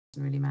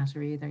really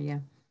matter either. Yeah.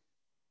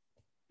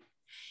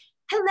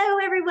 Hello,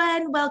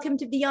 everyone. Welcome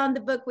to Beyond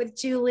the Book with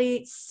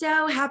Julie.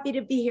 So happy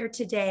to be here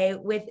today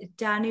with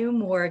Danu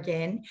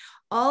Morrigan,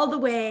 all the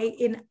way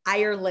in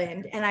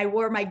Ireland. And I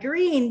wore my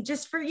green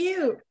just for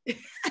you.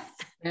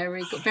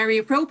 Very good. Very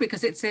appropriate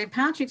because it's St.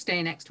 Patrick's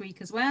Day next week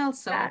as well.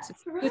 So That's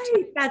it's right.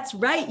 That's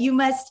right. You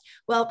must,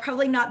 well,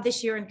 probably not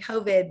this year in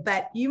COVID,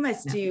 but you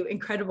must do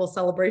incredible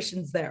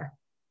celebrations there.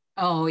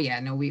 Oh yeah,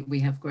 no,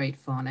 we have great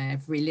fun.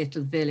 Every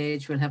little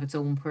village will have its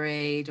own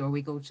parade, or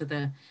we go to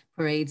the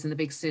parades in the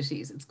big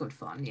cities. It's good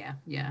fun. Yeah,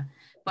 yeah.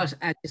 But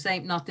at the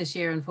same, not this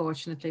year,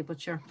 unfortunately, but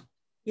sure.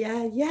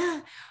 Yeah.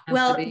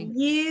 Well,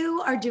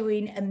 you are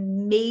doing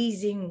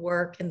amazing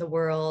work in the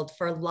world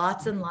for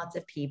lots and lots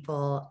of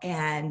people.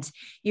 And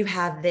you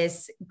have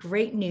this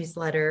great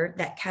newsletter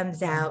that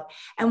comes out.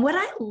 And what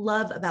I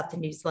love about the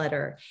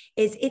newsletter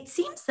is it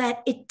seems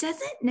that it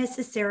doesn't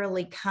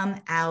necessarily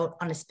come out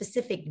on a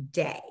specific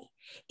day.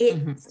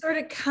 It sort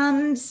of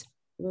comes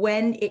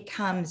when it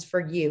comes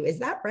for you. Is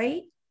that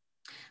right?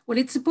 Well,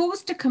 it's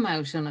supposed to come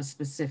out on a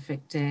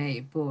specific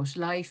day, but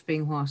life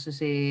being what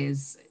it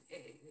is,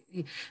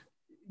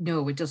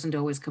 no, it doesn't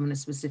always come on a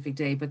specific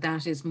day, but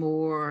that is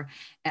more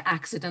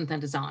accident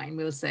than design,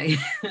 we'll say.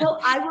 Well,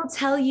 I will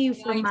tell you,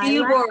 for in my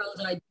ideal world,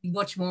 I'd be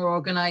much more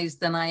organized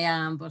than I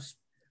am, but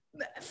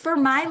for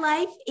my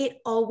life,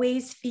 it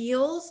always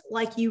feels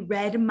like you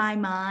read my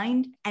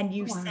mind and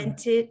you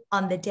sent it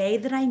on the day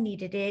that I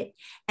needed it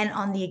and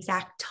on the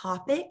exact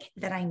topic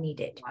that I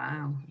needed.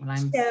 Wow. Well,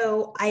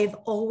 so I've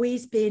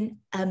always been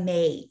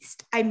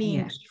amazed. I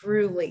mean,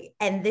 truly.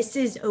 And this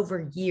is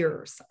over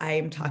years I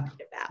am talking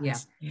about. Yeah.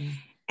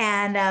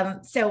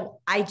 And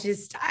so I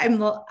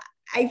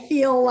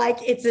feel like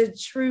it's a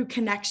true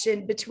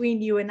connection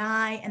between you and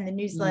I and the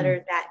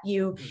newsletter that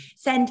you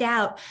send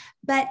out.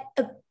 But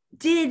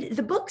did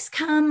the books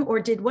come, or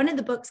did one of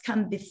the books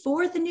come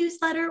before the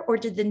newsletter, or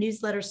did the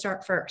newsletter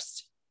start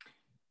first?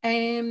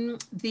 I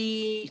think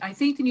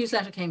the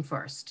newsletter came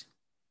first,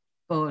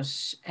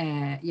 but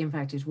in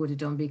fact it would have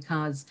done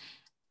because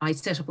I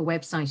set up a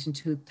website in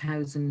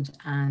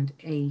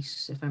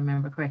 2008, if I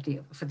remember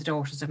correctly, for the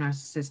Daughters of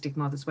Narcissistic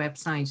Mothers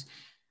website.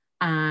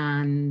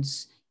 And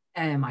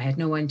I had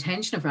no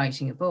intention of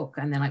writing a book.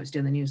 And then I was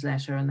doing the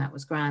newsletter and that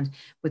was grand.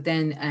 But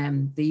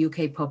then the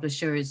UK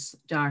publishers,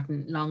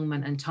 Darton,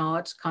 Longman and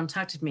Todd,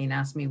 contacted me and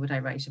asked me, would I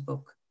write a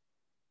book?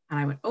 And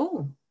I went,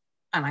 oh.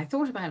 And I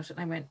thought about it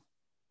and I went,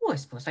 oh, I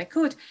suppose I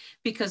could.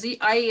 Because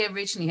I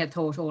originally had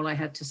thought all I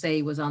had to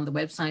say was on the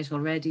website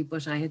already,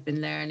 but I had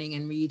been learning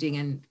and reading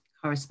and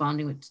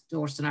corresponding with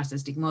Daughters of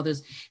Narcissistic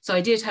Mothers. So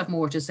I did have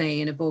more to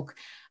say in a book.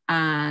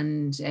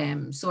 And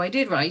so I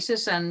did write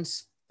it, and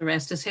the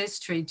rest is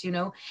history, do you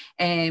know?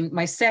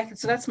 My second,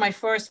 so that's my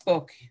first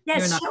book.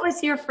 Yes, that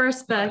was your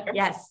first book.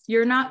 Yes,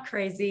 You're Not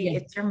Crazy. Yeah.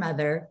 It's Your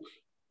Mother.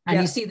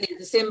 And you see the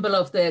symbol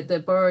of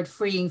the bird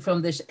freeing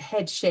from the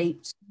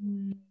head-shaped,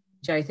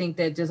 which I think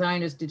the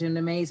designers did an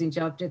amazing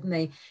job, didn't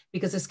they?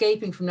 Because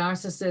escaping from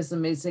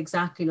narcissism is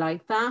exactly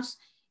like that.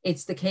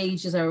 It's the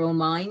cage is our own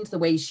mind, the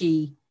way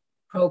she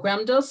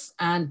programmed us,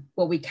 and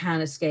what we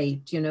can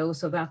escape, you know?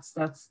 So that's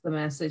the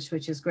message,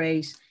 which is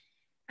great.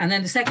 And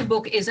then the second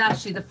book is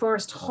actually the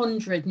first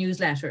 100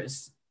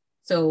 newsletters.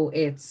 So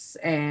it's,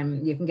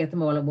 you can get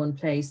them all in one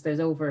place. There's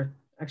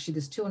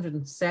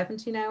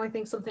 270 now, I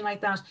think, something like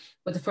that.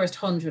 But the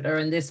first 100 are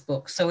in this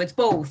book. So it's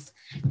both.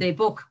 The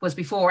book was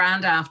before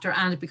and after,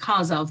 and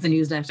because of the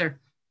newsletter.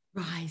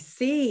 I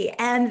see.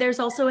 And there's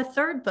also a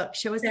third book.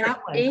 Show us that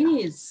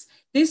one.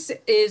 This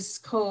is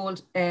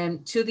called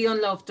To the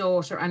Unloved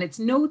Daughter, and it's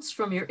notes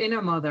from your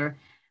inner mother.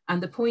 And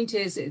the point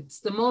is, it's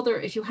the mother,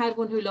 if you had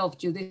one who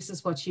loved you, this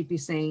is what she'd be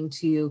saying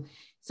to you.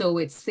 So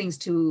it's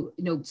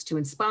notes to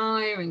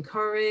inspire,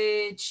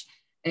 encourage,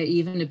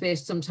 even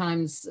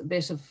sometimes a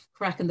bit of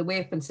cracking the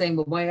whip and saying,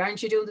 well, why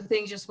aren't you doing the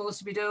things you're supposed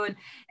to be doing?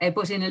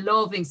 But in a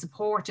loving,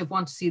 supportive,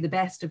 want to see the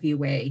best of you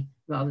way,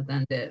 rather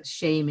than the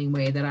shaming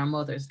way that our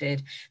mothers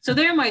did. So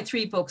they're my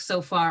 3 books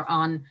so far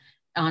on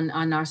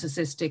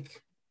narcissistic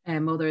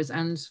mothers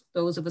and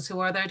those of us who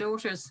are their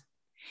daughters.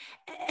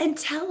 And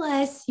tell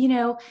us,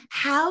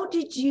 how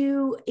did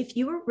you, if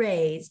you were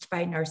raised by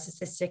a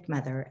narcissistic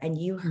mother and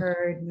you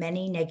heard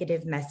many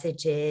negative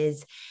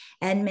messages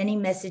and many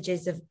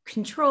messages of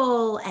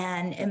control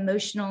and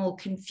emotional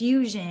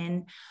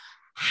confusion,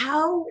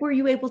 how were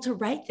you able to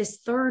write this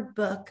third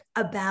book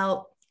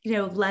about,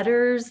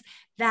 letters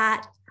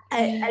that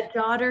a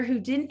daughter who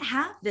didn't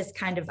have this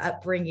kind of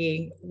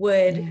upbringing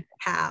would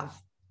have?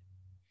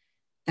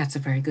 That's a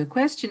very good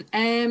question.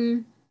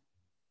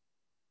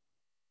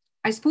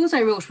 I suppose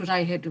I wrote what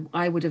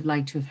I would have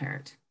liked to have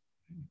heard.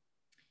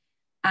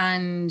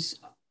 And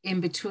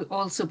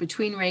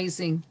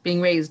between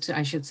being raised,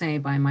 I should say,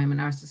 by my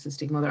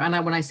narcissistic mother.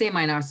 And when I say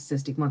my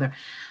narcissistic mother,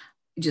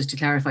 just to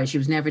clarify, she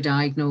was never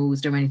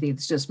diagnosed or anything.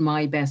 It's just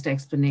my best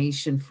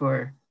explanation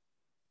for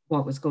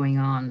what was going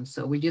on.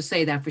 So we'll just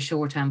say that for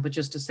shorthand, but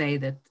just to say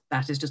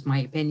that is just my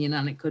opinion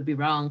and it could be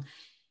wrong.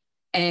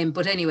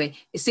 But anyway,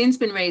 since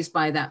been raised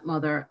by that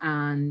mother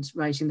and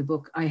writing the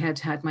book, I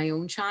had my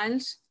own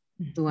child.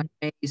 who I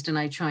raised, and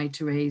I tried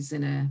to raise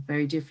in a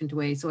very different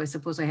way. So I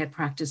suppose I had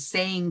practice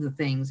saying the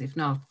things, if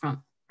not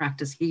from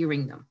practice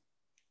hearing them.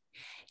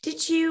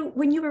 Did you,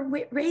 when you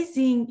were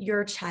raising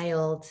your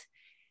child,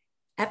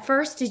 at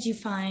first, did you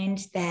find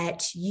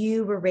that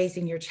you were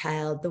raising your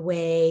child the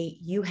way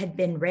you had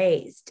been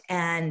raised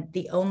and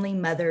the only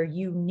mother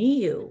you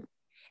knew?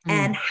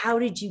 And how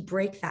did you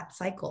break that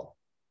cycle?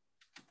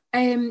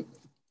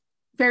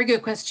 Very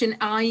good question.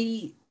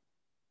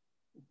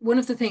 One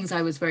of the things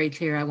I was very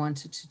clear I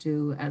wanted to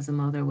do as a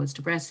mother was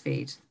to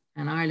breastfeed.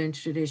 And Ireland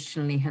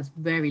traditionally has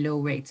very low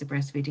rates of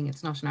breastfeeding.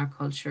 It's not in our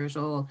culture at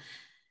all.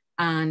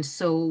 And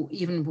so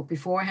even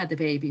before I had the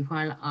baby,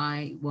 while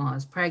I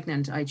was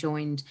pregnant, I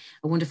joined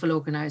a wonderful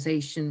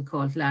organization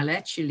called La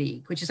Leche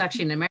League, which is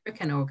actually an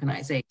American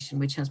organization,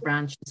 which has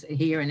branches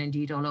here and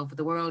indeed all over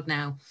the world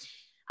now.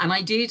 And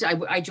I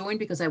joined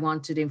because I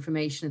wanted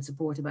information and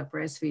support about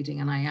breastfeeding,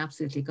 and I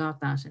absolutely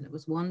got that, and it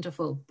was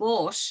wonderful.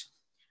 But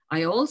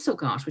I also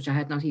got, which I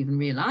had not even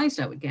realized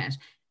I would get,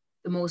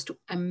 the most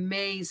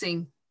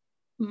amazing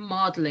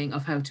modeling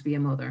of how to be a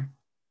mother.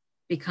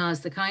 Because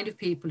the kind of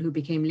people who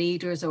became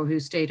leaders or who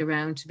stayed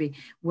around to be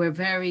were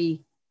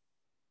very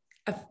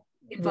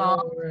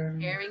involved in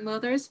caring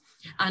mothers.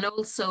 And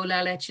also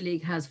La Leche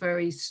League has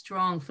very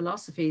strong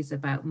philosophies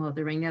about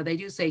mothering. Now they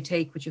do say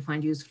take what you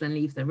find useful and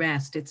leave the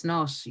rest. It's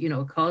not, you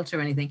know, a cult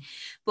or anything.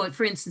 But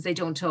for instance, they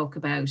don't talk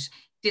about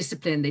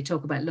discipline. They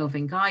talk about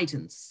loving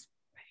guidance.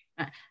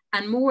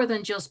 And more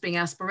than just being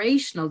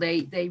aspirational,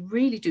 they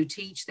really do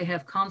teach. They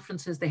have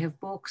conferences, they have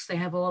books, they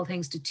have all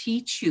things to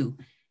teach you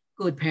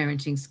good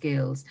parenting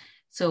skills.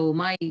 So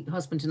my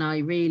husband and I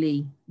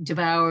really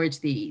devoured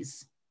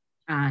these,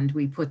 and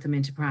we put them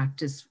into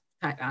practice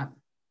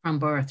from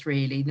birth,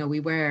 really. No,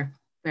 we were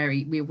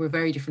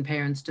very different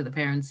parents to the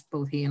parents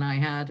both he and I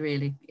had,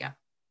 really. Yeah.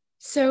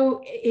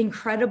 So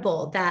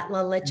incredible that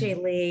La Leche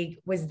League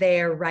was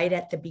there right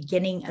at the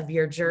beginning of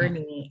your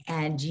journey,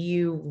 and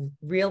you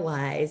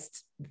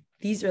realized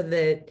these are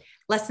the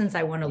lessons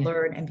I want to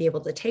learn and be able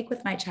to take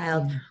with my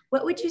child.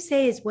 What would you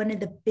say is one of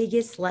the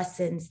biggest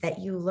lessons that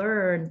you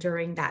learned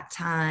during that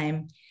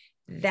time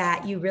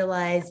that you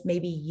realized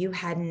maybe you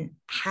hadn't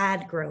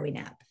had growing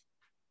up?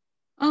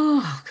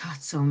 Oh God,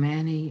 so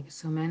many,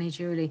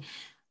 Julie.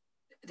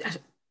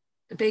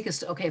 The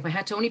biggest, okay, if I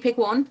had to only pick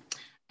one,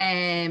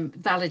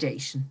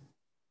 validation.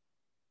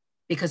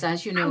 Because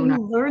as you know, you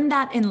learned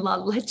that in La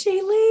Leche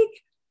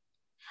League?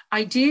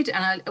 I did,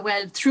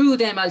 and through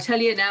them, I'll tell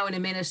you now in a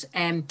minute.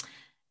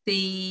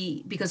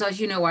 Because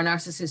as you know, our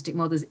narcissistic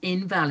mothers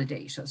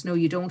invalidate us. No,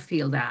 you don't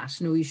feel that.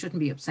 No, you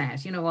shouldn't be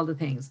upset. You know, all the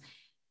things.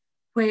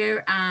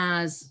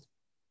 Whereas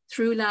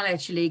through La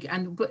Leche League,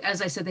 and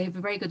as I said, they have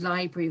a very good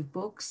library of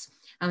books.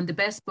 And the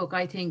best book,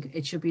 I think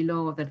it should be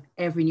law that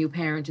every new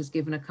parent is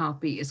given a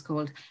copy, is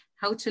called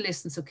How to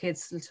Listen So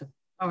Kids Will Talk.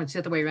 It's the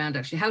other way around,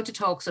 actually. How to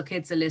Talk So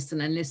Kids Will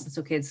Listen, and Listen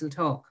So Kids Will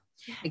Talk.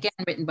 Yes. Again,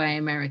 written by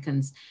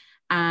Americans.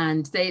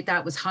 And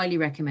that was highly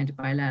recommended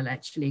by La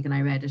Leche League, and I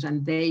read it,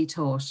 and they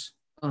taught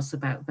us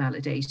about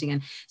validating.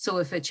 And so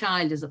if a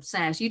child is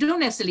upset, you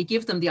don't necessarily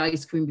give them the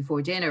ice cream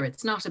before dinner.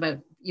 It's not about,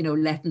 you know,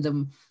 letting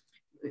them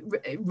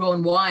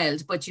run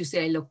wild, but you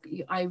say, look,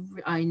 I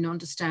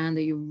understand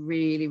that you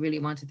really, really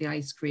wanted the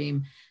ice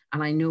cream,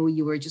 and I know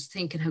you were just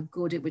thinking how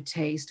good it would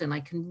taste, and I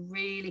can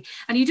really,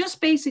 and you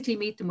just basically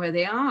meet them where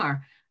they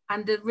are.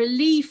 And the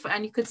relief,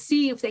 and you could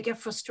see if they get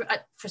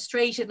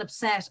frustrated and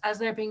upset as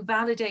they're being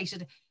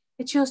validated,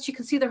 it just, you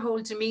can see their whole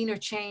demeanor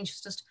change.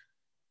 It's just,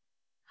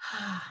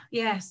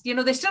 yes, you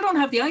know, they still don't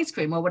have the ice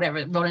cream or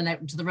whatever, running out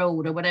into the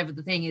road or whatever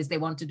the thing is they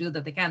want to do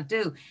that they can't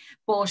do,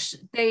 but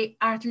they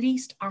at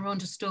least are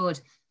understood.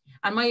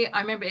 And I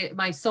remember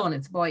my son,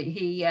 it's a boy,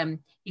 he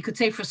could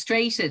say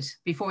frustrated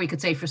before he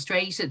could say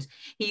frustrated.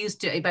 He used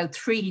to, about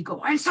 3, he'd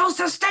go, I'm so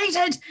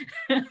frustrated.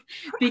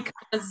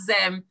 Because,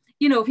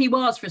 you know, if he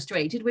was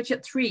frustrated, which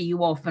at 3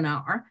 you often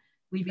are,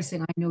 we'd be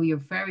saying, I know you're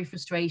very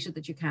frustrated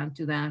that you can't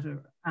do that.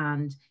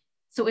 And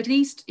so at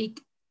least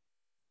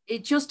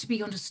it just to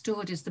be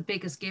understood is the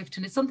biggest gift.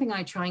 And it's something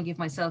I try and give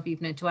myself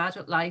even into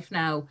adult life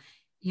now.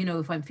 You know,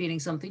 if I'm feeling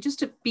something, just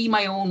to be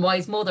my own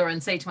wise mother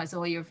and say to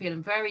myself, oh, you're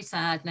feeling very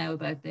sad now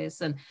about this,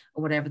 and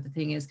or whatever the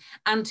thing is,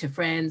 and to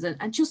friends,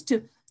 and just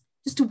to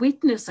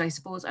witness, I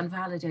suppose, and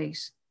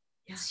validate.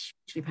 Yeah. It's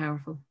hugely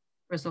powerful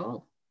for us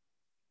all.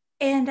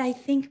 And I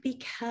think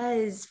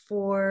because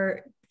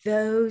for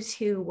those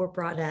who were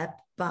brought up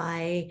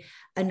by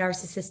a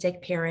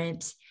narcissistic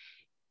parent,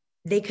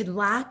 they could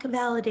lack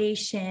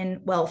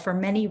validation, well, for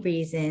many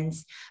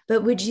reasons,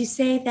 but would you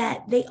say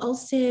that they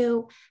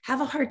also have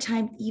a hard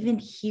time even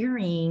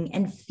hearing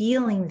and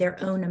feeling their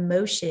own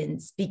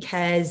emotions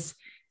because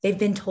they've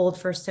been told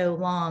for so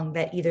long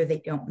that either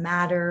they don't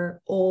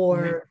matter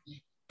or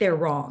they're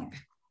wrong?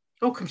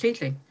 Oh,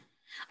 completely.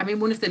 I mean,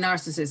 one of the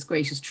narcissist's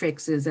greatest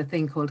tricks is a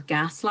thing called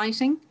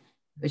gaslighting,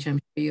 which I'm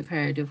sure you've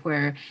heard of,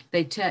 where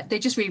they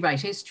just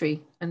rewrite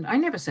history. And I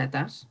never said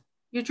that.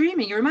 You're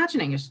dreaming, you're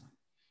imagining it.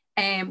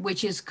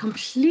 Which is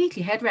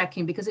completely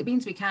head-wrecking because it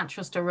means we can't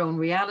trust our own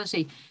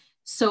reality.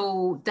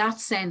 So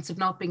that sense of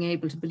not being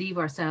able to believe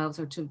ourselves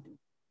or to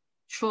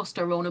trust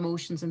our own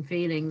emotions and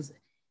feelings,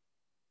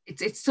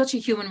 it's such a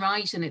human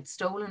right, and it's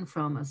stolen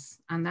from us.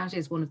 And that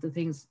is one of the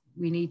things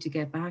we need to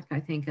get back,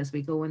 I think, as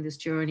we go on this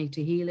journey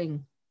to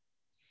healing.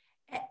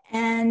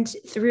 And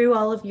through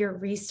all of your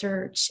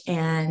research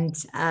and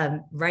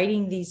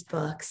writing these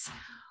books,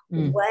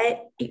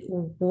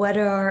 what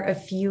are a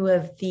few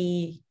of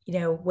the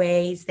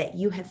ways that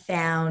you have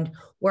found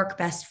work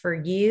best for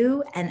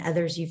you and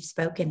others you've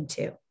spoken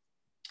to?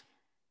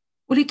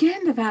 Well,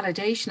 again, the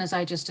validation, as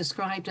I just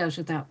described out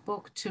of that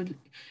book, to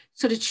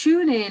sort of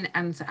tune in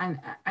and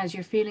as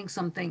you're feeling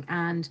something,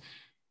 and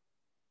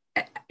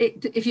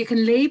if you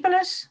can label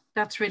it,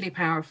 that's really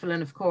powerful.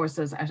 And of course,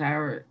 as at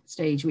our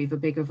stage, we have a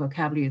bigger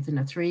vocabulary than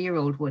a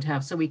 3-year-old would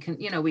have. So we can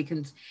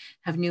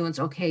have nuance.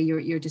 Okay,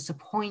 you're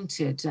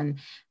disappointed,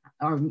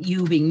 or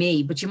you being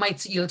me, but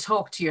you'll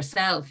talk to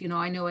yourself.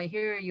 I know I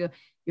hear you.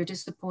 You're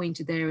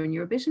disappointed there, and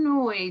you're a bit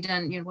annoyed,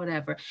 and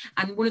whatever.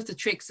 And one of the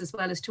tricks as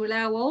well is to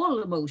allow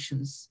all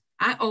emotions.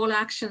 All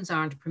actions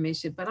aren't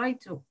permitted, but I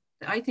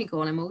think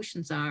all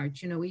emotions are.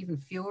 Even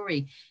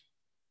fury,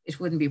 it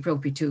wouldn't be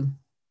appropriate to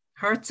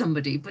hurt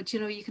somebody, but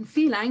you can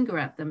feel anger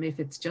at them if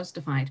it's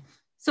justified.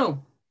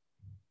 So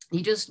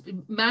you just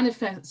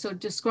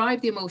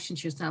describe the emotion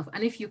to yourself,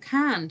 and if you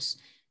can't,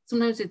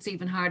 sometimes it's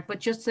even hard,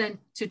 but just then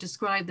to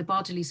describe the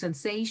bodily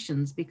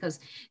sensations, because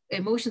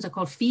emotions are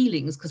called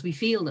feelings because we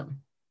feel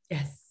them.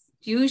 Yes.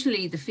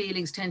 Usually the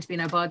feelings tend to be in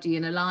our body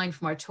in a line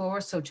from our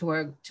torso to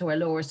our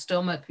lower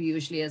stomach,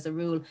 usually, as a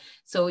rule.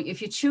 So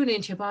if you tune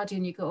into your body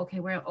and you go, okay,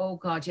 oh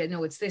God, yeah,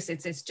 no, it's this,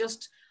 it's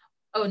just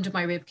under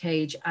my rib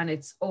cage, and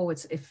it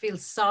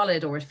feels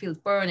solid, or it feels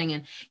burning,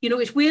 and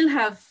it will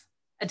have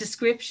a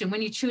description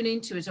when you tune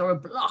into it, or a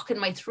block in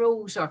my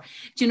throat, or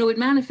it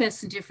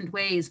manifests in different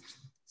ways.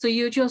 So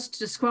you just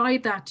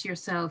describe that to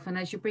yourself, and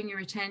as you bring your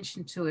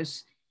attention to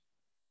it,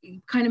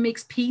 it kind of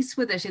makes peace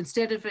with it,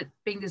 instead of it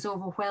being this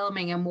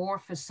overwhelming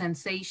amorphous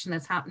sensation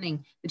that's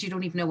happening that you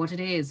don't even know what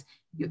it is.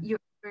 You're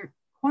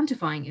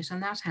quantifying it,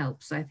 and that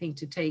helps, I think,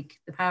 to take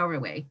the power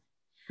away.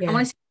 Yeah. And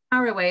when I say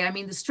power away, I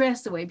mean the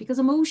stress away, because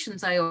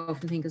emotions, I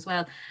often think as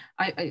well,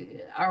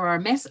 are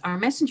our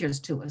messengers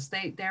to us.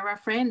 They're our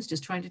friends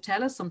just trying to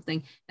tell us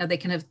something. Now they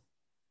can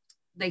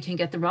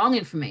get the wrong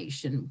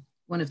information.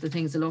 One of the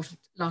things a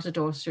lot of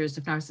daughters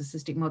of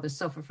narcissistic mothers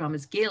suffer from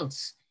is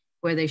guilt,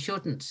 where they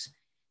shouldn't.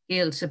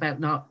 Guilt about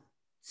not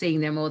seeing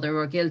their mother,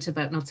 or guilt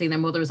about not seeing their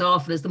mother as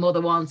often as the mother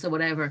wants, or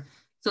whatever.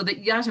 So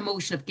that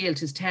emotion of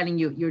guilt is telling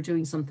you you're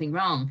doing something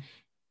wrong.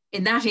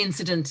 In that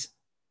incident,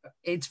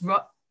 it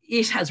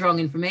has wrong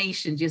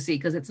information, you see,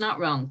 because it's not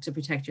wrong to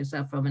protect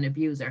yourself from an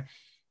abuser.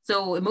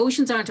 So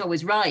emotions aren't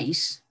always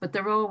right, but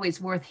they're always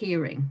worth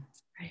hearing.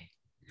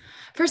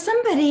 For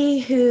somebody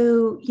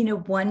who,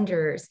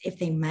 wonders if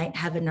they might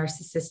have a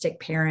narcissistic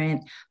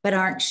parent, but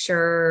aren't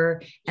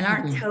sure and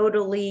aren't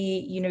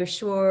totally,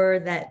 sure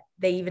that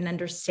they even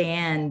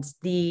understand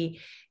the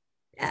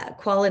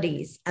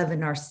qualities of a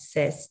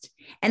narcissist.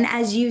 And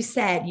as you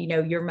said,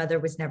 your mother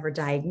was never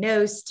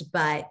diagnosed,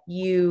 but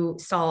you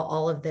saw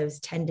all of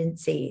those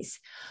tendencies.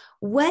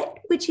 What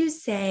would you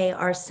say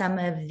are some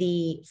of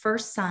the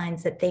first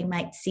signs that they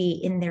might see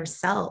in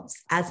themselves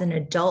as an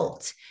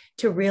adult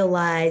to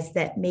realize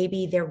that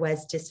maybe there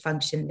was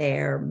dysfunction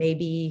there?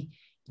 Maybe,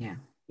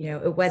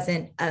 it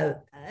wasn't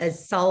a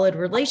solid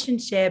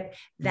relationship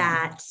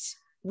that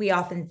we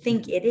often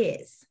think it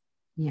is.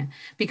 Yeah,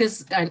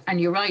 because,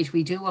 and you're right,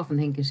 we do often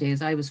think it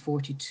is. I was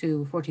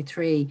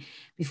 43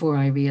 before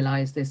I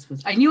realized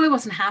I knew I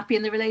wasn't happy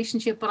in the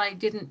relationship, but I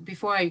didn't,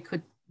 before I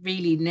could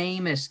really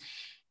name it.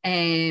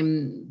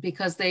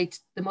 Because the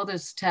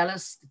mothers tell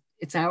us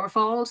it's our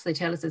fault. They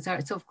tell us it's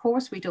ours. So of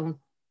course we don't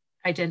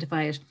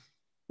identify it.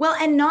 Well,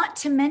 and not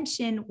to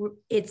mention,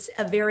 it's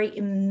a very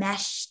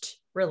enmeshed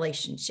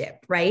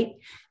relationship, right?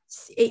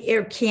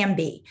 It can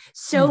be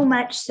so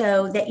much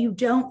so that you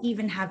don't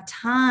even have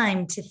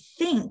time to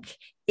think,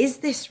 is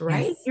this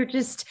right?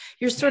 Yes.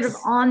 You're sort of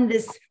on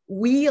this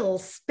wheel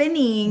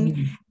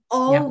spinning,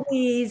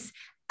 always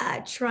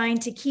trying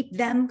to keep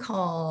them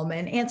calm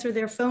and answer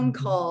their phone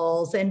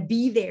calls and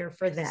be there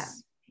for them.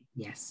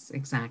 Yes,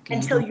 exactly.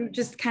 Until you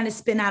just kind of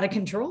spin out of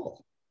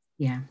control.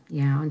 Yeah.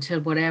 Until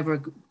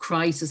whatever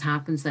crisis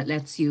happens that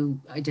lets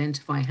you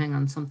identify, hang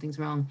on, something's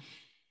wrong.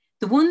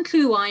 The one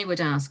clue I would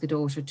ask a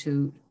daughter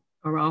to,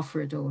 or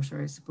offer a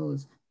daughter, I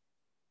suppose,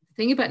 the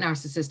thing about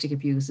narcissistic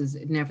abuse is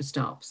it never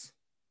stops.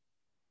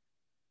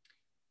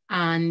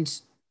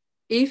 And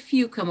if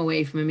you come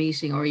away from a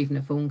meeting or even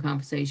a phone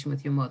conversation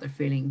with your mother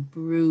feeling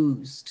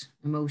bruised,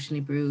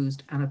 emotionally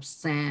bruised and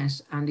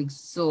upset and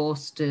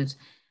exhausted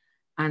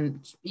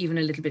and even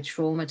a little bit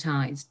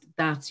traumatized,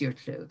 that's your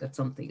clue that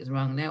something is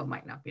wrong. Now, it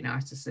might not be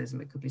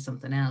narcissism, it could be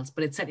something else,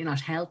 but it's certainly not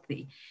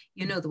healthy.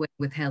 The way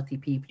with healthy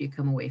people, you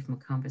come away from a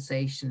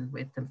conversation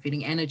with them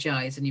feeling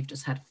energized and you've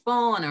just had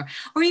fun,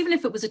 or even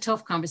if it was a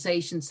tough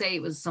conversation, say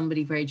it was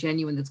somebody very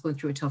genuine that's going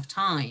through a tough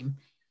time,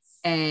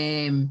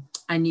 and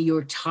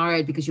you're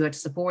tired because you had to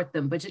support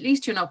them, but at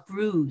least you're not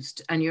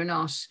bruised and you're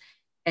not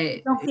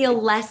don't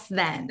feel less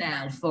than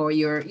for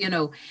your, you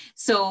know.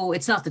 So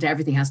it's not that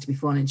everything has to be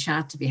fun and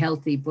chat to be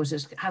healthy, but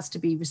it has to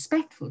be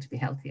respectful to be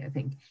healthy, I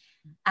think.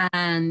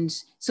 And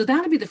so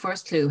that'll be the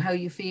first clue, how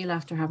you feel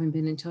after having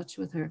been in touch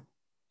with her.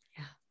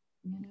 Yeah.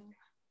 You know?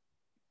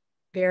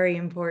 Very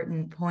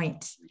important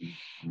point.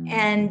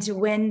 And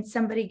when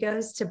somebody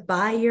goes to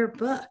buy your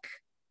book,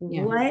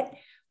 what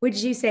would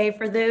you say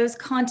for those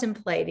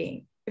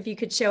contemplating? If you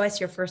could show us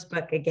your first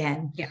book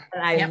again. Yeah.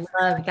 And I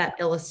love that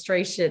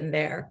illustration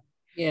there.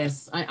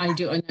 Yes, I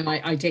do.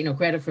 I take no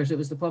credit for it. It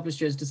was the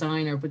publisher's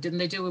designer, but didn't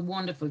they do a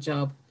wonderful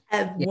job?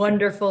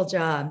 Wonderful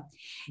job.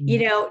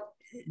 You know,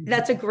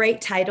 that's a great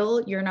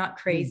title. You're Not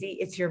Crazy.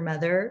 It's your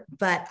mother.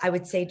 But I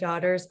would say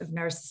daughters of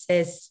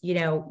narcissists, you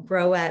know,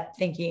 grow up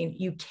thinking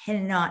you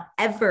cannot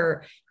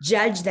ever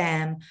judge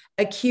them,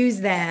 accuse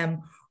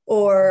them,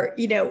 or,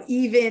 you know,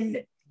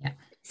 even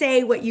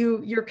say what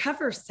your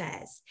cover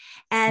says.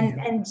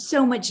 And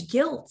so much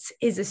guilt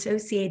is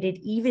associated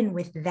even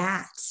with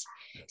that.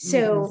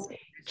 So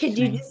could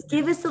you just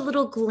give us a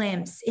little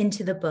glimpse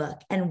into the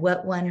book and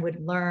what one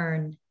would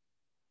learn,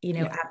 you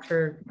know,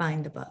 after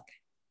buying the book?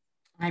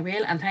 I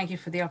will, and thank you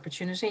for the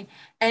opportunity.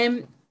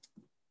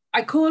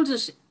 I called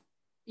it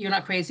You're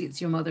Not Crazy,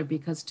 It's Your Mother,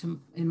 because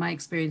in my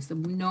experience, the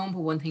number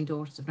one thing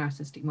daughters of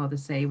narcissistic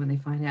mothers say when they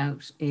find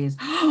out is,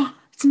 oh,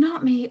 it's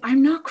not me,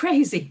 I'm not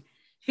crazy.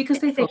 Because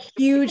they thought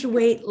a huge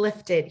weight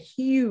lifted,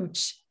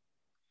 huge.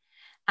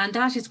 And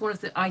that is one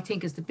of the, I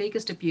think, is the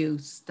biggest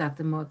abuse that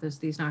the mothers,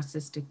 these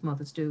narcissistic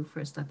mothers do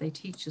for us, that they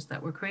teach us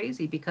that we're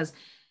crazy, because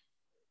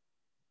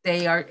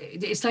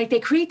it's like they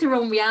create their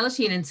own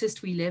reality and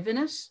insist we live in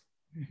it.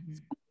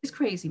 It's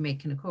crazy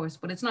making, of course,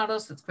 but it's not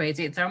us that's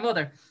crazy, it's our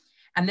mother.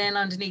 And then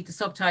underneath the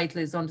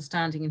subtitle is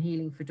Understanding and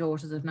Healing for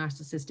Daughters of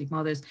Narcissistic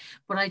Mothers.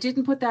 But I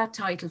didn't put that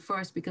title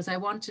first because I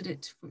wanted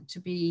it to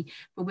be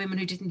for women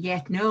who didn't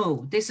yet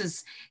know. This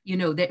is, you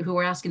know, who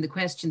are asking the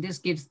question. This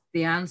gives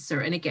the answer.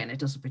 And again, it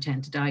doesn't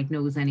pretend to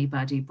diagnose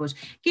anybody, but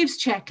gives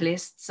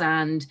checklists.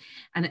 And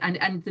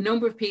the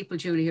number of people,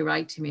 Julie, who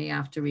write to me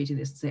after reading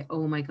this and say,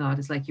 oh my God,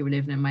 it's like you were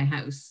living in my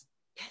house.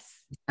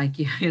 Like,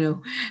 you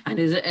know, and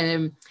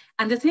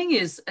the thing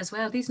is as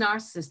well, these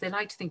narcissists, they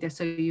like to think they're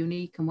so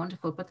unique and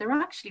wonderful, but they're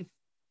actually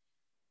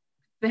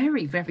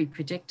very, very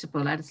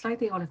predictable. And it's like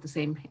they all have the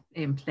same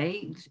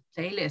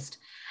playlist.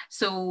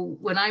 So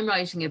when I'm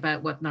writing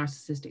about what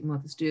narcissistic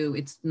mothers do,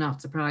 it's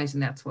not surprising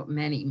that's what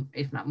many,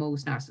 if not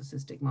most,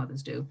 narcissistic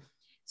mothers do.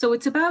 So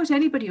it's about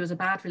anybody who has a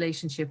bad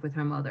relationship with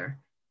her mother,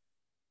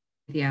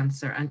 the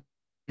answer.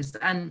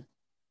 And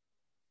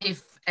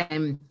if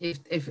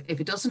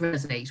it doesn't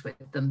resonate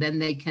with them, then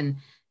they can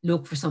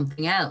look for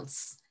something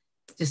else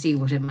to see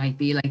what it might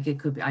be. Like it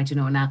could be, I don't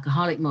know, an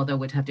alcoholic mother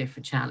would have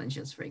different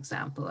challenges, for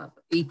example,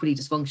 equally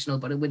dysfunctional,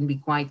 but it wouldn't be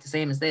quite the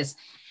same as this.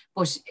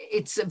 But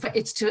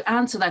it's to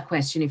answer that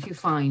question. If you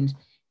find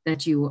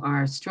that you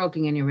are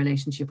struggling in your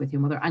relationship with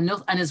your mother, and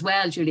as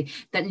well, Julie,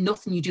 that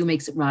nothing you do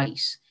makes it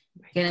right.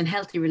 Again, in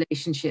healthy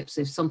relationships,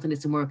 if something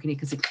isn't working, you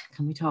can say,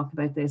 can we talk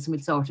about this and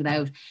we'll sort it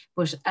out.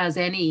 But as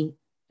any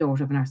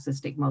daughter of a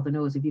narcissistic mother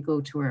knows, if you go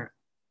to her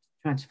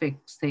trying to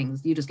fix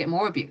things, you just get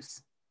more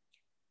abuse.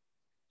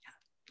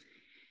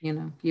 You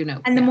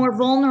know. And the more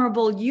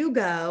vulnerable you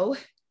go,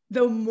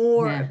 the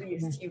more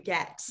abuse you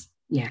get.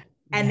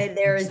 And that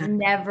there is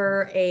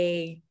never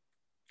a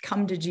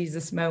come to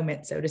Jesus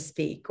moment, so to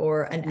speak,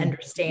 or an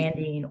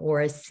understanding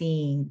or a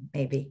seeing,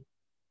 maybe.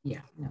 No,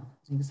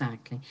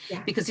 exactly.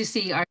 Because you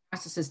see, our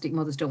narcissistic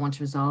mothers don't want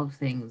to resolve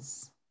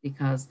things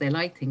because they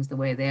like things the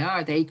way they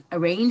are. They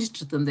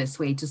arranged them this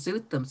way to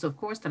suit them. So of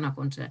course they're not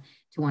going to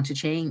want to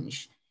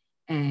change.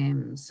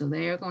 So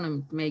they're going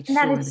to make sure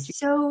that is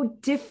so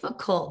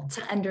difficult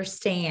to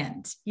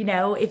understand. You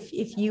know, if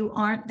you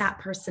aren't that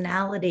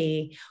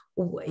personality,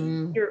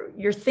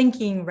 your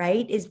thinking,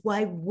 right, is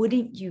why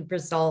wouldn't you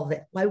resolve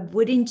it? Why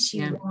wouldn't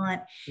you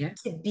want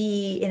to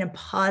be in a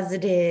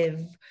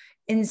positive,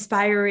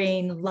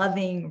 inspiring,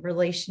 loving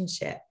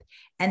relationship?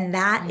 And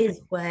that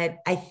is what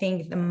I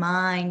think the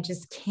mind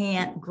just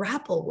can't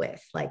grapple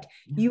with. Like,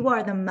 you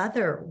are the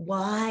mother.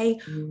 Why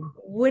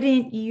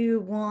wouldn't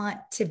you want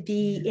to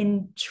be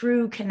in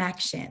true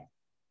connection?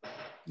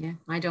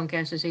 I don't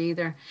get it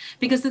either.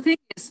 Because the thing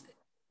is,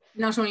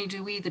 not only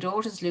do we, the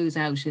daughters, lose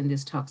out in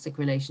this toxic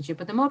relationship,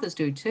 but the mothers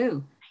do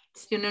too.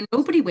 You know,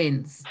 nobody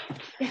wins.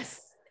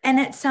 Yes. And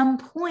at some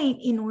point,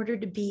 in order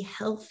to be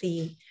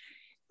healthy,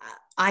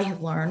 I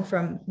have learned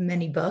from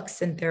many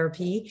books and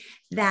therapy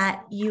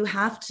that you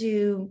have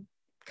to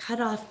cut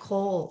off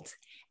cold,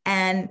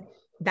 and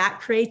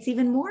that creates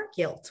even more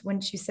guilt,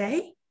 wouldn't you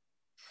say?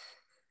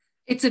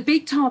 It's a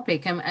big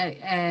topic.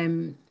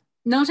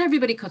 Not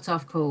everybody cuts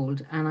off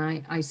cold,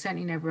 and I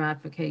certainly never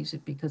advocate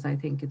it, because I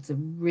think it's a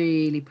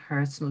really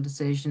personal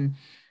decision,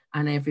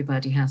 and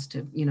everybody has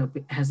to, you know,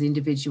 has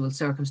individual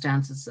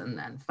circumstances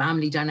and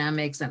family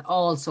dynamics and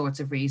all sorts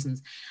of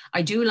reasons.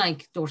 I do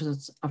like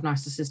daughters of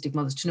narcissistic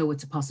mothers to know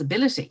it's a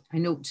possibility. I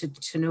know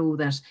to know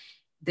that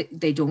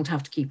they don't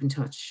have to keep in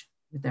touch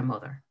with their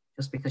mother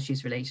just because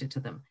she's related to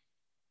them.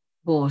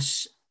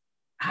 But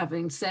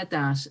having said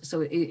that,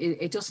 so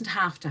it doesn't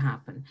have to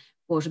happen,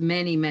 but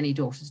many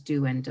daughters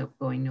do end up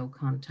going no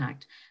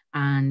contact,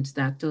 and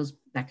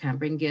that can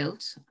bring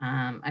guilt.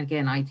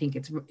 Again, I think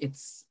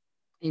it's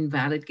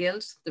invalid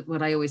guilt.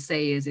 What I always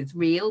say is it's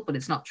real, but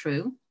it's not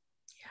true.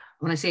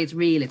 When I say it's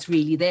real, it's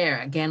really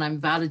there. Again,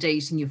 I'm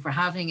validating you for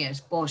having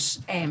it, but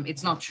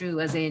it's not true,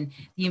 as in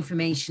the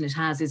information it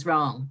has is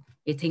wrong.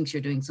 It thinks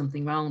you're doing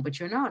something wrong, but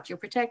you're not. You're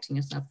protecting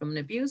yourself from an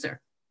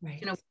abuser. Right.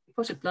 You know,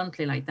 put it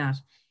bluntly like that.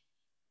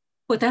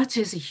 But that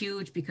is a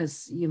huge,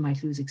 because you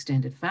might lose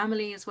extended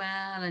family as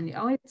well. And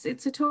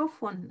it's a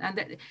tough one.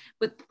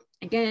 But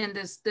again,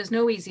 there's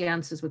no easy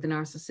answers with the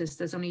narcissist.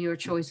 There's only your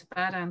choice of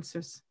bad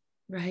answers.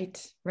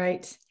 Right,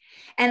 right.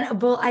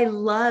 And well, I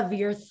love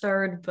your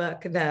third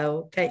book,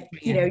 though, that,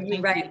 you know,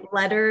 you write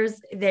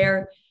letters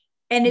there,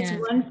 and it's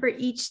one for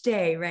each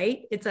day,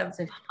 right? It's a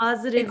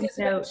positive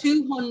note.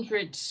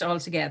 200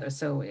 altogether.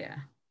 So, yeah.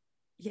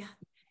 Yeah.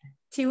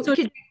 So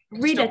could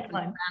read it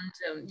one.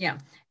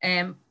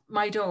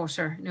 My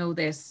daughter, know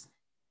this.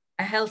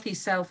 A healthy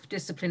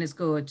self-discipline is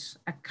good.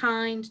 A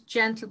kind,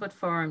 gentle but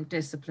firm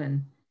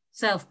discipline.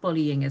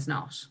 Self-bullying is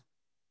not.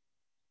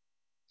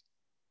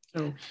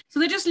 So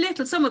they're just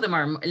little, some of them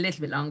are a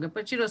little bit longer,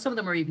 but, you know, some of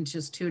them are even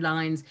just 2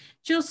 lines.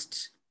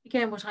 Just,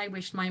 again, what I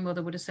wish my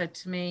mother would have said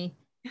to me.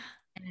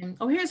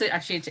 Here's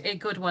actually a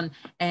good one,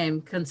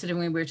 considering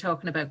we were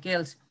talking about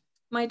guilt.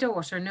 My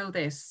daughter, know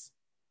this.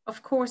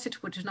 Of course,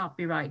 it would not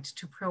be right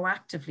to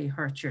proactively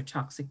hurt your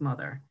toxic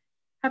mother.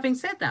 Having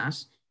said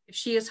that, if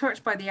she is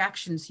hurt by the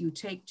actions you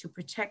take to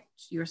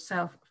protect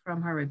yourself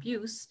from her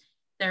abuse,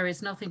 there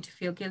is nothing to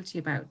feel guilty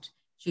about.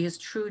 She has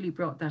truly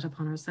brought that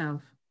upon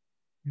herself.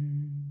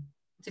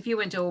 If you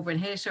went over and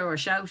hit her or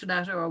shouted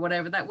at her or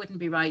whatever, that wouldn't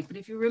be right. But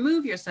if you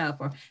remove yourself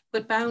or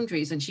put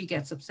boundaries and she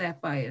gets upset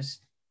by it,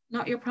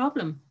 not your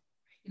problem.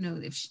 You know,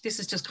 this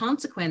is just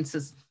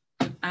consequences.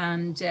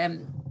 And,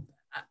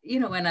 you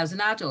know, and as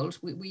an adult,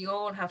 we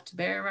all have to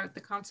bear out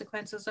the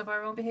consequences of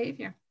our own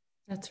behavior.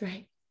 That's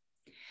right.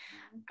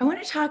 I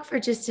want to talk for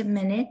just a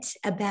minute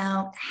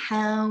about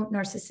how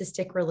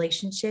narcissistic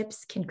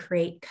relationships can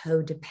create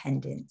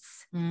codependence.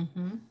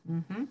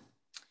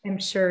 I'm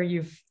sure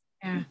you've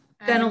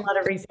done a lot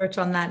of research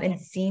on that and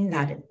seen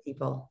that in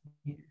people.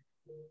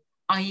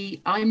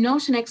 I'm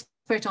not an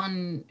expert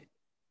on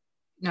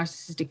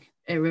narcissistic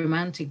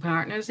romantic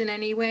partners in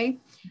any way,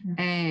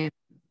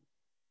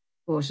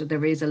 but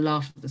there is a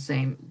lot of the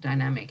same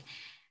dynamic.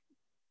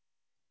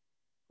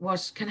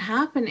 What can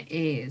happen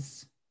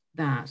is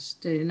that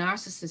the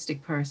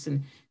narcissistic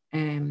person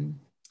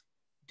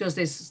does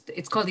this,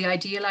 it's called the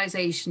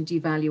idealization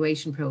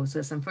devaluation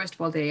process. And first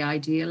of all, they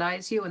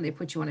idealize you and they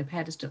put you on a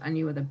pedestal and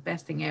you are the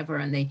best thing ever.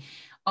 And they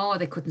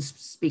couldn't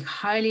speak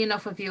highly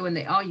enough of you. And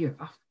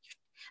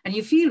and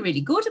you feel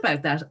really good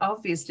about that,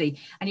 obviously.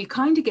 And you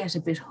kind of get a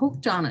bit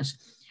hooked on it.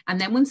 And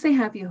then once they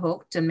have you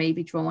hooked and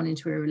maybe drawn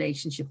into a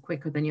relationship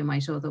quicker than you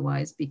might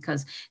otherwise,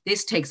 because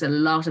this takes a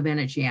lot of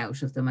energy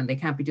out of them and they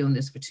can't be doing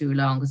this for too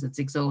long because it's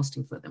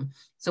exhausting for them.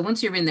 So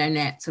once you're in their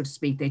net, so to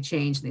speak, they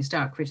change and they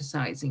start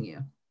criticizing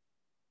you.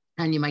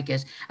 And you might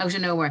get out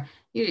of nowhere,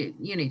 you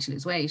need to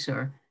lose weight,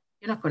 or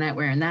you're not going out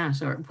wearing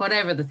that, or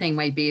whatever the thing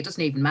might be. It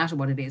doesn't even matter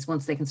what it is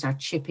once they can start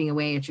chipping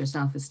away at your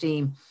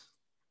self-esteem.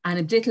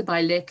 And little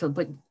by little,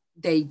 but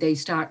they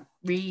start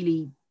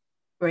really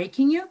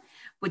breaking you,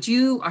 but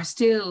you are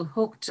still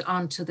hooked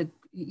onto the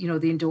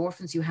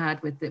endorphins you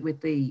had with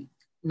the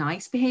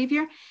nice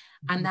behavior.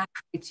 And that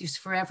creates you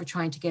forever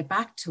trying to get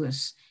back to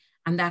it.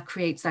 And that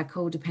creates that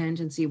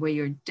codependency where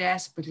you're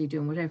desperately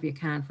doing whatever you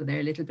can for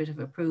their little bit of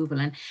approval.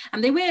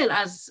 And they will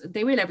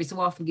every so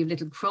often give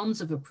little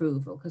crumbs of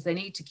approval because they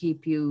need to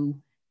keep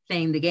you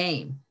playing the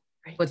game.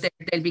 Right. But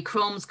they'll be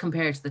crumbs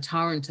compared to the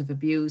torrent of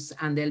abuse,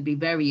 and they'll be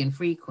very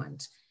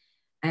infrequent.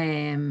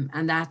 And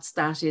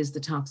that is the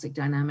toxic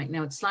dynamic.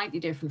 Now, it's slightly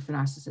different for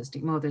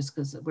narcissistic mothers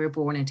because we're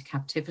born into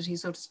captivity,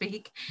 so to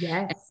speak.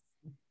 Yes.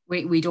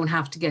 We don't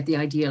have to get the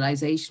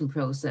idealization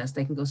process.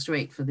 They can go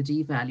straight for the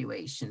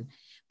devaluation.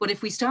 But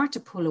if we start to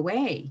pull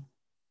away,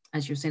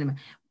 as you're saying,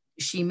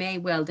 she may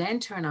well then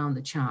turn on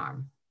the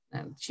charm.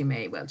 She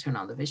may well turn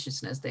on the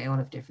viciousness. They all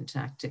have different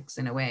tactics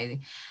in a way.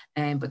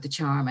 But the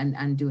charm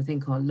and do a thing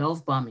called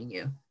love bombing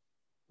you,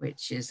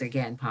 which is,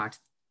 again,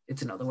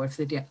 it's another word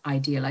for the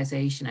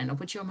idealization. I know,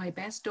 but you're my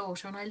best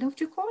daughter and I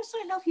loved you. Of course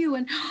I love you.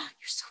 And you're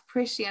so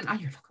pretty and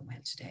you're looking well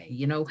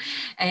today,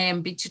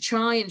 but to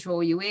try and draw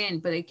you in.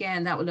 But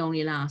again, that will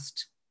only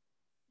last.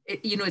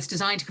 It's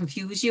designed to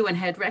confuse you and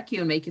head wreck you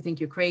and make you think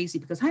you're crazy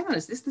because, hang on,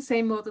 is this the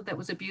same mother that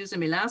was abusing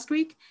me last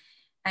week?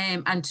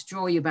 And to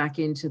draw you back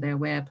into their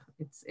web.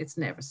 It's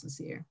never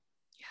sincere.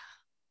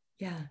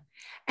 Yeah.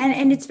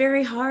 And it's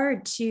very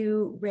hard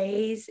to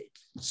raise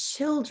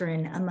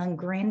children among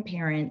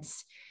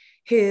grandparents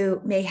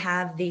who may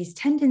have these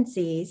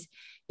tendencies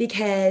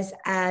because,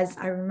 as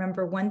I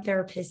remember one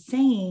therapist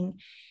saying,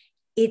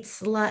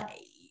 it's like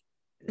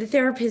the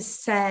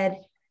therapist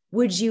said,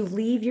 would you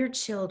leave your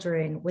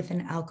children with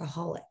an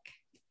alcoholic?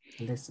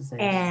 This is it.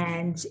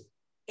 And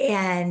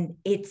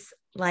it's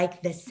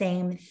like the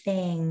same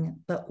thing,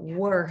 but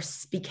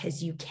worse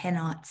because you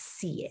cannot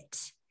see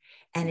it.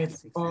 And Yes,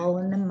 it's exactly. all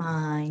in the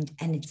mind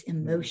and it's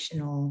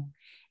emotional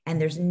and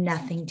there's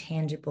nothing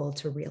tangible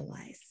to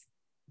realize.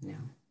 No,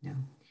 no.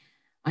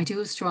 I do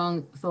have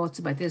strong thoughts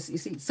about this. You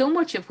see, so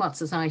much of what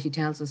society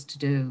tells us to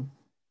do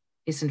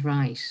isn't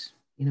right.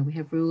 You know, we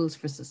have rules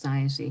for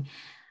society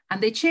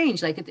and they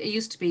change. Like it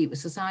used to be,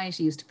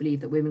 society used to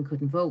believe that women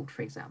couldn't vote,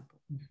 for example.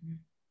 Mm-hmm.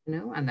 You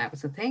know, and that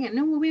was the thing. And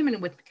no,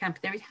 women with camp,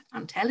 they're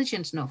not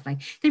intelligent enough.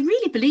 Like they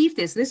really believed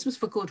this. This was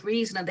for good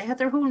reason. And they had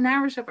their whole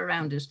narrative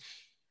around it.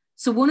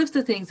 So one of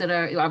the things that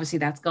are, obviously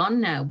that's gone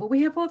now, but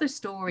we have other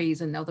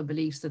stories and other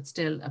beliefs that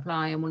still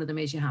apply. And one of them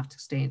is you have to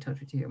stay in touch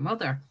with your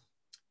mother.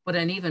 But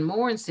an even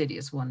more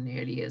insidious one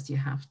nearly is you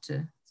have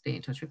to stay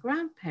in touch with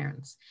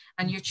grandparents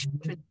and your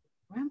children,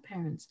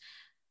 grandparents.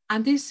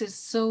 And this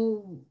is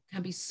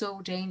can be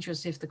so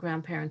dangerous if the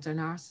grandparents are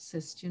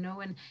narcissists, you know,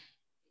 and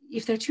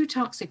if they're too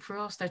toxic for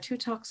us, they're too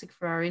toxic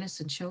for our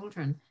innocent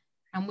children.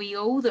 And we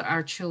owe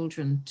our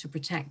children to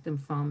protect them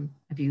from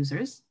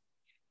abusers.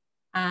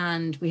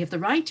 And we have the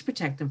right to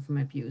protect them from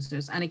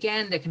abusers. And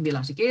again, there can be a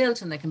lot of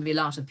guilt and there can be a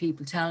lot of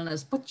people telling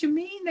us, but you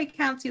mean they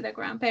can't see their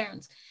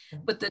grandparents?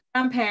 But the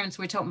grandparents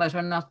we're talking about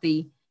are not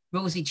the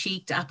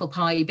rosy-cheeked apple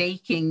pie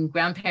baking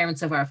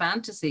grandparents of our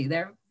fantasy.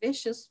 They're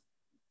vicious,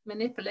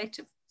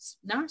 manipulative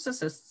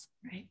narcissists.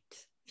 Right.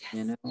 Yes.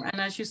 You know, and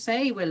as you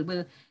say,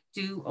 will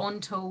do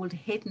untold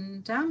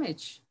hidden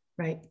damage.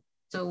 Right.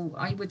 So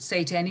I would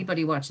say to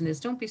anybody watching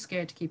this, don't be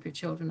scared to keep your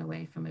children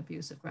away from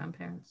abusive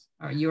grandparents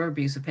or your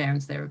abusive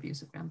parents, their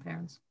abusive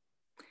grandparents.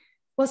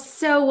 Well,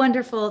 so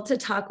wonderful to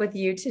talk with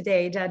you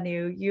today,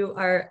 Danu. You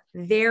are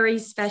very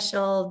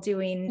special,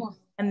 doing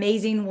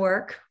amazing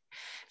work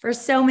for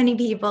so many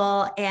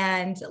people,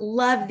 and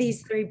love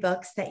these 3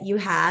 books that you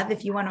have.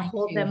 If you want to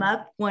hold them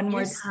up one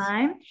more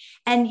time,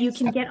 and you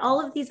can get all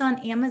of these on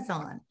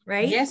Amazon,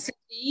 right? Yes,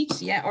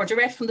 indeed. Yeah, or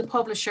direct from the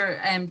publisher,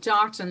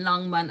 Dart and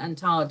Longman and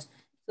Todd.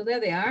 So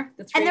there they are.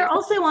 And they're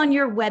also on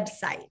your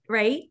website,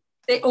 right?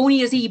 They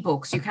only as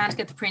ebooks. You can't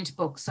get the print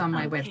books on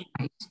my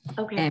website.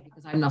 Okay.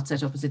 Because I'm not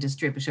set up as a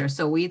distributor.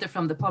 So either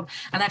from the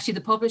and actually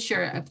the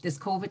publisher of this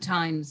COVID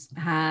times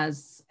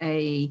has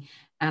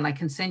and I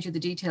can send you the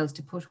details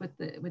to put with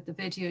the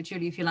video,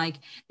 Julie, if you like.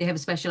 They have a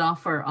special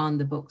offer on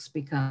the books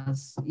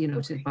because, you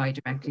know, to buy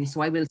directly. So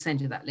I will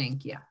send you that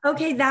link. Yeah.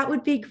 Okay, that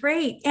would be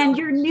great. And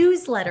your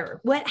newsletter,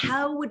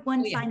 how would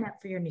one sign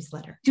up for your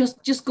newsletter?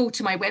 Just go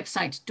to my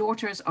website,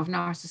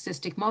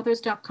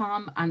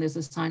 daughtersofnarcissisticmothers.com, and there's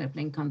a sign up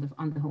link on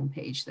the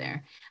homepage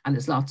there. And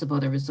there's lots of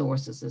other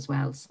resources as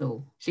well.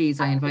 So please,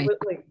 I invite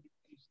you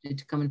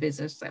to come and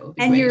visit. That would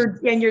be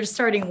great. You're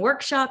starting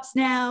workshops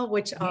now,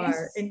 which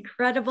are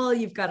incredible.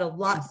 You've got a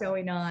lot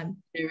going on.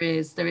 There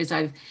is.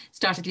 I've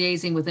started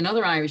liaising with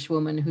another Irish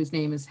woman whose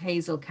name is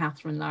Hazel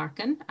Catherine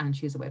Larkin, and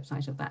she has a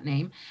website of that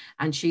name,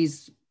 and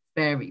she's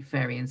very,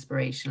 very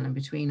inspirational. And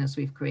between us,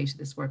 we've created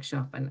this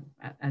workshop, and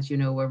as you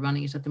know, we're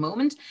running it at the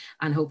moment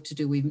and hope to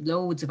do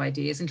loads of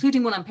ideas,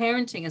 including one on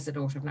parenting as a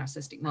daughter of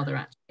narcissistic mother.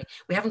 Actually,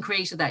 we haven't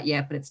created that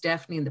yet, but it's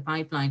definitely in the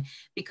pipeline,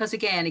 because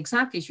again,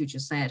 exactly as you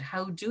just said,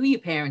 how do you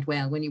parent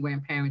well when you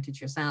weren't parented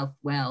yourself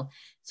well?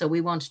 So we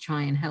want to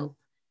try and help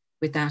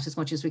with that as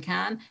much as we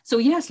can. So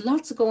yes,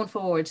 lots of going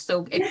forward.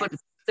 So but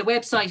the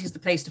website is the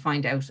place to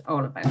find out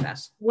all about that.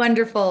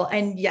 Wonderful.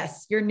 And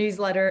yes, your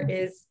newsletter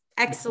is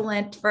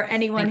excellent for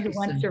anyone who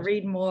wants to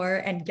read more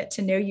and get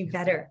to know you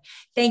better.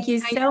 Thank you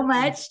so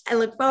much. I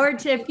look forward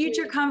to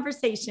future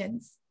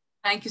conversations.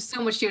 Thank you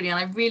so much, Julian.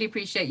 I really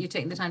appreciate you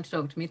taking the time to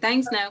talk to me.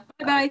 Thanks now.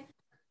 Bye-bye.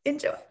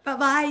 Enjoy.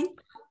 Bye-bye.